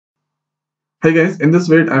Hi guys, in this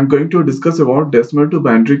video I'm going to discuss about decimal to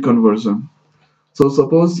binary conversion. So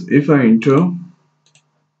suppose if I enter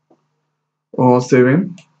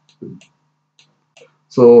 7,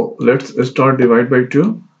 so let's start divide by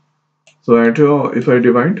 2. So if I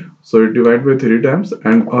divide, so it divide by 3 times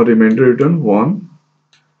and a remainder return 1.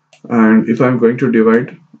 And if I'm going to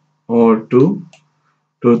divide 2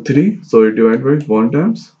 to 3, so it divide by 1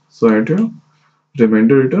 times, so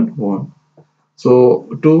remainder return 1. So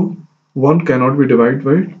 2 1 cannot be divided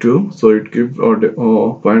by 2, so it gives a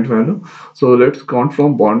point value. So let's count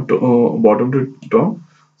from bottom to top.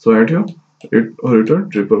 So it return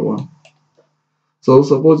triple one. So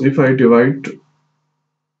suppose if I divide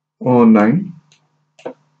 9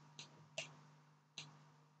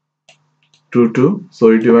 to 2,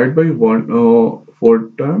 so it divide by 4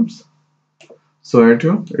 times. So it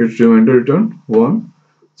remainder return 1.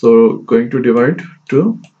 So going to divide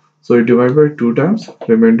 2, so it divide by 2 times,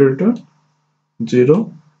 remainder return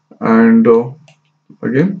 0. And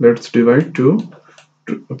again let's divide 2.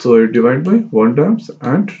 So it divide by 1 times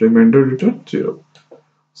and remainder return 0.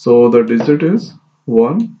 So the digit is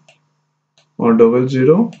 1 or double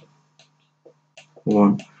 0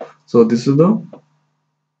 1. So this is the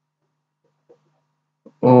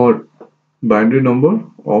or binary number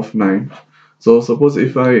of 9. So suppose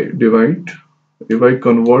if I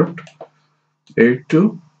convert 8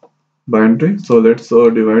 to binary, so let's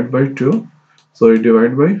divide by 2. So it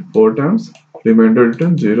divide by 4 times, remainder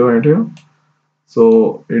return 0 at here.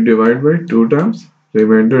 So it divide by 2 times,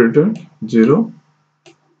 remainder return 0.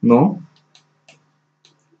 Now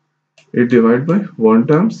it divide by 1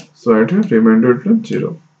 times, so right here remainder return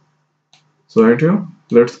 0. So right here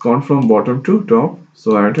let's count from bottom to top.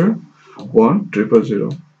 So right here 1 triple 0.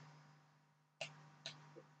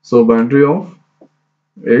 So binary of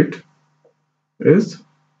 8 is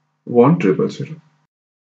 1 triple 0.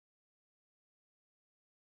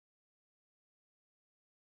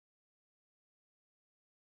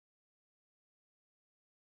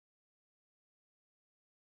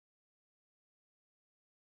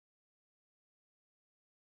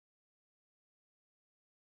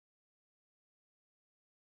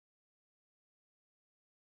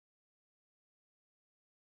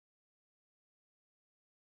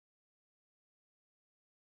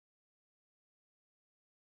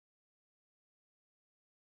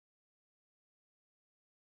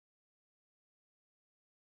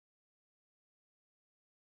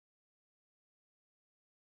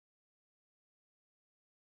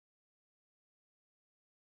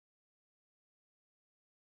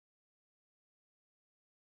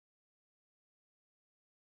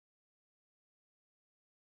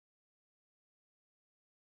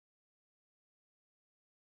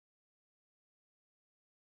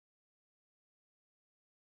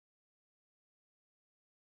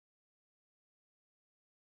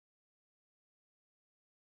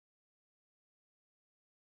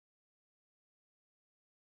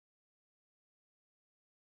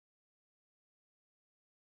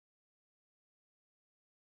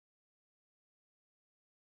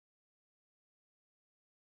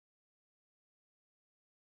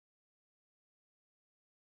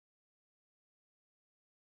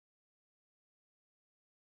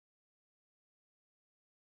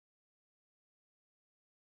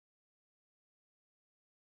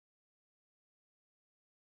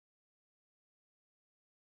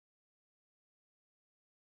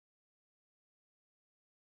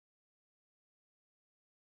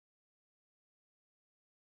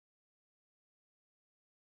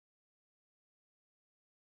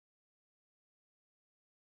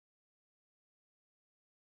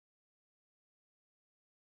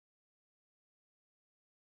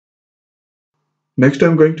 Next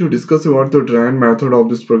I'm going to discuss about the design method of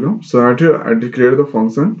this program. So right here I declare the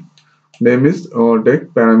function name is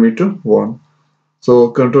dec parameter 1. So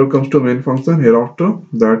control comes to main function hereafter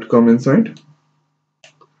that come inside.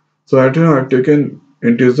 So right here I've taken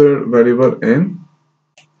integer variable n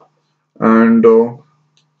and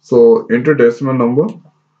so enter decimal number.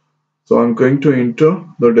 So I'm going to enter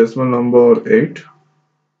the decimal number 8.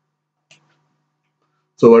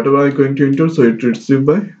 So whatever I'm going to enter, so it received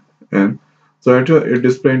by n. So right here it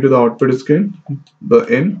display into the output screen the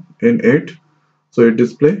n in 8. So it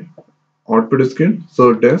display output screen.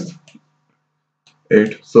 So des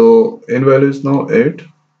 8. So n value is now 8.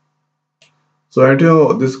 So right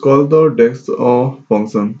here this called the dex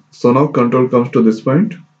function. So now control comes to this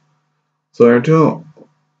point. So right here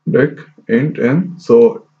dec int n.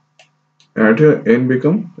 So right here n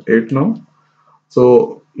become 8 now.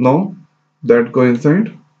 So now that go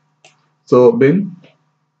inside. So bin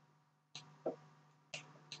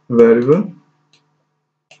variable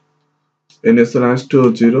n slash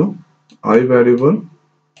to 0, I variable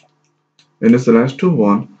n slash to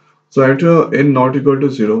 1. So at n not equal to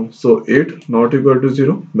 0, so 8 not equal to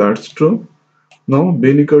 0, that's true. Now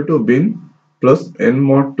bin equal to bin plus n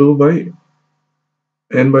mod 2 by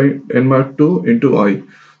n mod 2 into I.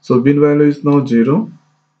 So bin value is now 0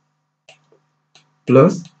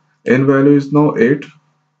 plus n value is now 8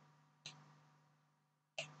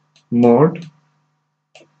 mod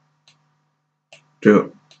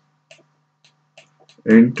 2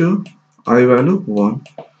 into I value 1.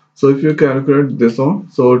 So if you calculate this one,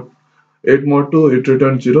 so 8 mod 2, it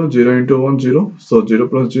returns 0, 0 into 1, 0, so 0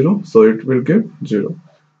 plus 0, so it will give 0.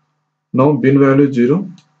 Now bin value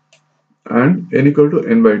 0 and n equal to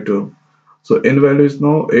n by 2. So n value is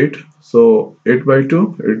now 8, so 8 by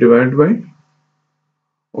 2, it divided by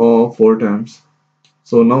 4 times.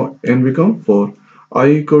 So now n become 4. I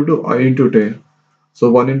equal to I into 10.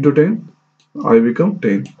 So 1 into 10, I become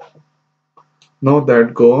 10. Now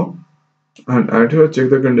that go up and at here check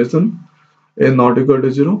the condition n not equal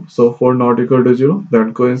to 0. So 4 not equal to 0,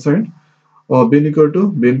 that go inside. Bin equal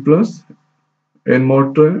to bin plus n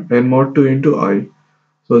mod 2 into I.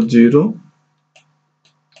 So 0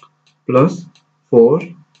 plus 4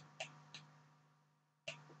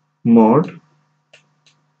 mod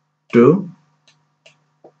 2,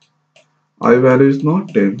 I value is not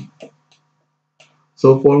 10.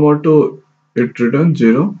 So 4 mod 2, it returns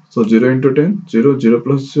 0. So 0 into 10, 0, 0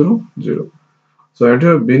 plus 0, 0. So at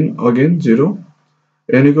here bin again 0,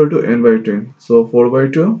 n equal to n by 10. So 4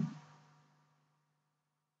 by 2,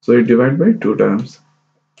 so it divide by 2 times.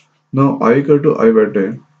 Now I equal to I by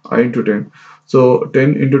 10, I into 10. So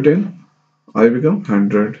 10 into 10, I become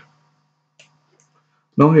 100.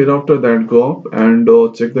 Now hereafter that go up and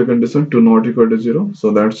check the condition to not equal to 0.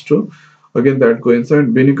 So that's true. Again that go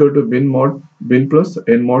inside bin equal to bin plus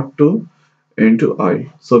n mod 2 into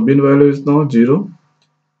I. So bin value is now 0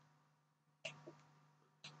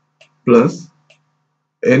 plus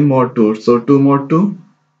n mod 2. So 2 mod 2,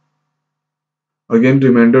 again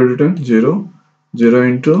remainder return 0, 0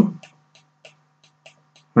 into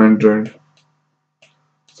 100.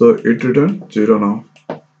 So it return 0 now.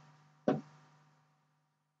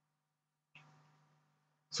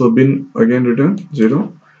 So bin again return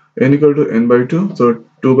 0. N equal to n by 2. So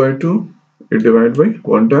 2 by 2, it divide by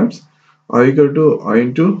 1 times. I equal to I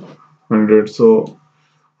into 100. So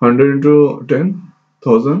 100 into 10,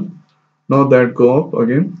 1000. Now that go up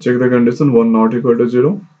again. Check the condition 1 not equal to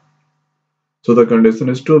 0. So the condition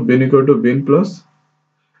is to bin equal to bin plus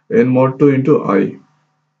n mod 2 into I.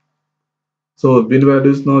 So bin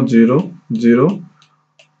value is now 0, 0,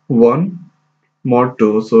 1 mod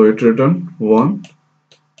 2. So it return 1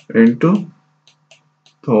 into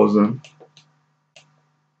 1000.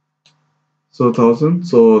 So 1000.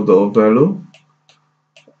 So the value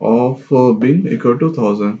of bin equal to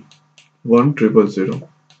 1000, 1000.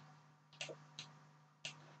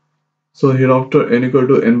 So hereafter n equal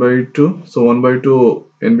to n by 2. So 1 by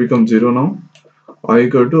 2, n becomes 0 now. I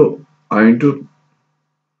equal to I into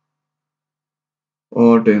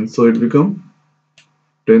 10. So it become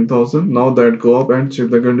 10,000. Now that go up and check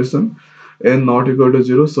the condition. N not equal to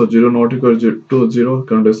 0. So 0 not equal to 0.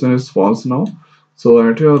 Condition is false now. So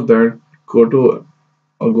at here that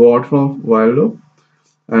go out from while loop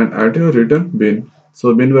and at here return bin.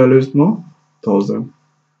 So bin value is now 1000.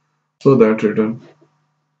 So that return.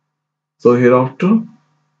 So hereafter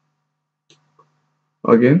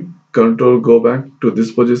again control go back to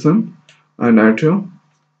this position and at here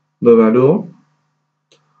the value of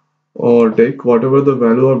or deck, whatever the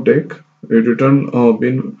value of deck, it return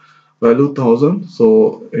bin value 1000.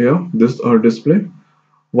 So here this display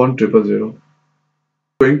 1000.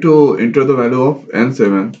 Going to enter the value of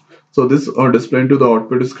n7. So this are displayed to the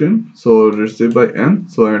output screen. So received by n.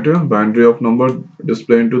 So enter binary of number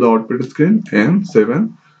displayed into the output screen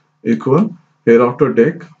n7 equal hereafter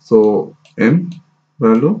deck. So n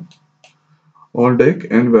value or deck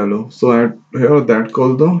n value. So at here that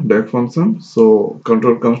call the deck function. So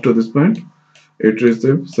control comes to this point. It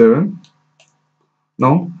receives 7.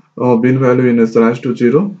 Now bin value in slash to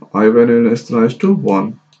 0, I value in slash to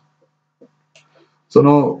 1. So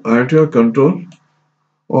now at your control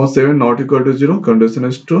 7 not equal to 0, condition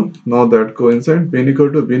is true. Now that go inside bin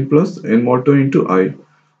equal to bin plus n mod 2 into I.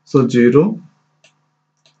 So 0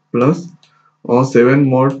 plus 7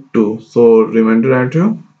 mod 2. So remainder at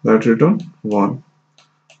here that return 1.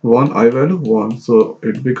 1 I value 1. So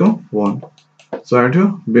it become 1. So at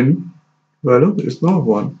here bin value is now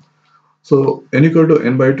 1. So n equal to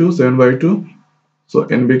n by 2, 7 by 2. So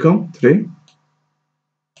n become 3.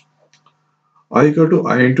 I equal to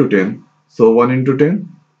I into 10. So 1 into 10,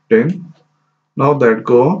 10. Now that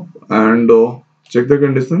go up and check the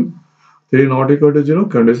condition. 3 not equal to 0,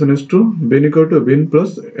 condition is true. Bin equal to bin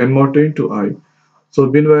plus n mod 2 into I. So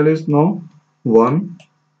bin value is now 1,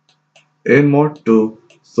 n mod 2.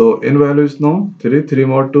 So n value is now 3, 3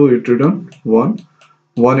 mod 2 it return 1,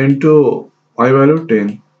 1 into I value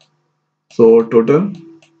 10. So total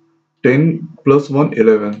 10 plus 1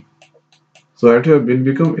 11. So at here bin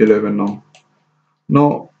become 11 now.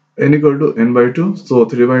 Now n equal to n by 2, so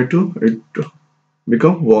 3 by 2 it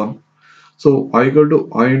become 1. So I equal to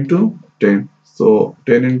I into 10. So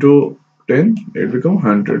 10 into 10 it become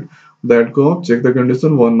 100. That go check the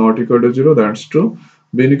condition. 1 not equal to 0, that's true.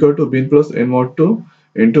 Bin equal to bin plus n mod 2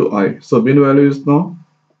 into I. So bin value is now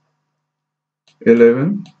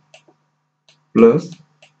 11 plus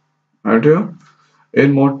at here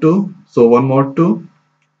n mod 2. So 1 mod 2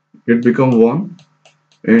 it become 1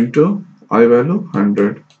 into I value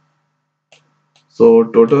 100. So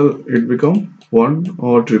total it become 1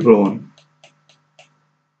 or triple 1.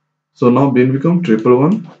 So now bin become triple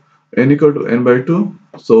 1, n equal to n by 2,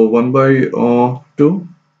 so 1 by 2,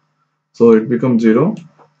 so it becomes 0.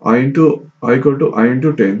 I equal to I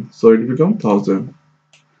into 10, so it becomes 1000.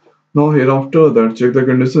 Now hereafter that check the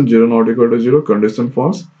condition. 0 not equal to 0, condition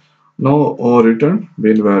false. Now return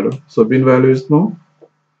bin value. So bin value is now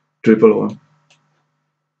triple 1.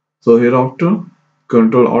 So hereafter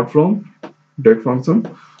control out from deck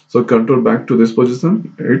function. So control back to this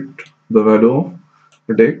position. The value of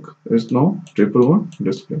deck is now triple 1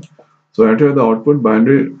 display. So at here the output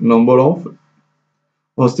binary number of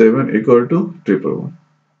 7 equal to triple 1.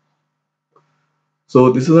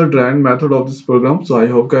 So this is a drawing method of this program. So I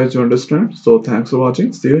hope guys you understand. So thanks for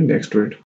watching. See you in next video.